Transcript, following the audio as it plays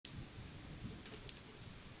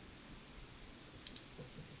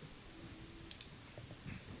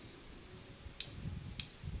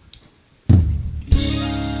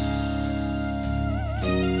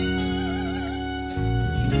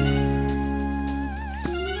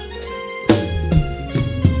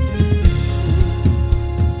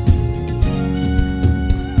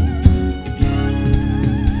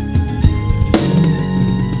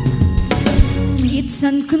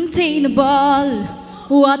uncontainable.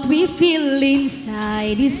 What we feel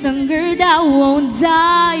inside is hunger that won't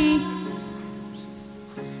die.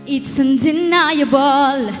 It's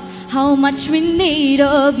undeniable how much we need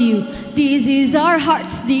of you. This is our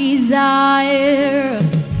heart's desire.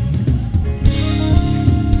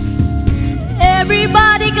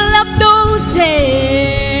 Everybody clap those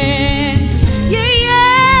hands. Yeah,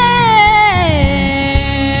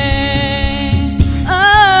 yeah. Oh,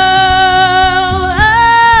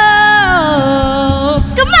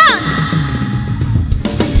 oh. Come on.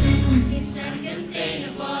 It's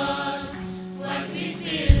uncontainable. What we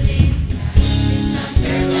feel is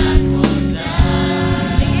hunger that won't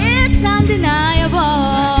die. It's undeniable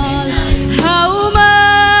how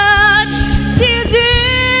much this is.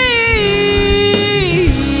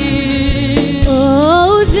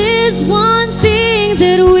 Oh, this one thing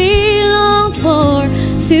that we long for,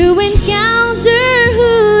 to encounter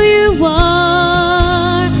who you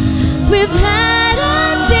are. We've had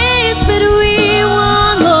our taste, but we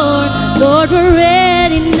want more. Lord, we're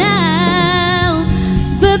ready now.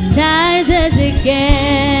 Baptize us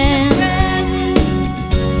again.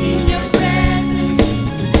 In your presence,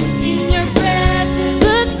 in your presence,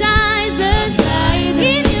 Baptize us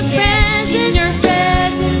in your presence. in your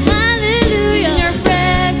presence, Hallelujah. in your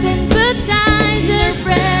presence, Baptize in your us.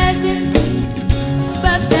 presence,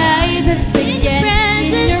 baptize us again.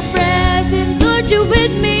 In your presence, Lord, you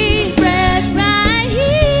with me. Right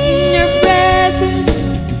here. in your presence,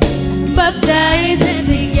 baptize us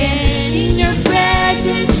again. In your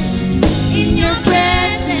presence, in your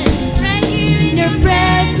presence, Right here. in your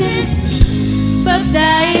presence,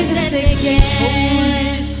 baptize us again.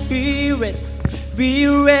 Holy Spirit, be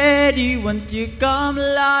ready when you come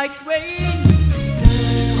like rain.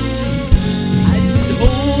 I said,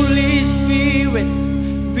 Holy Spirit,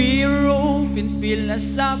 be open, fill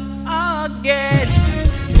us up again.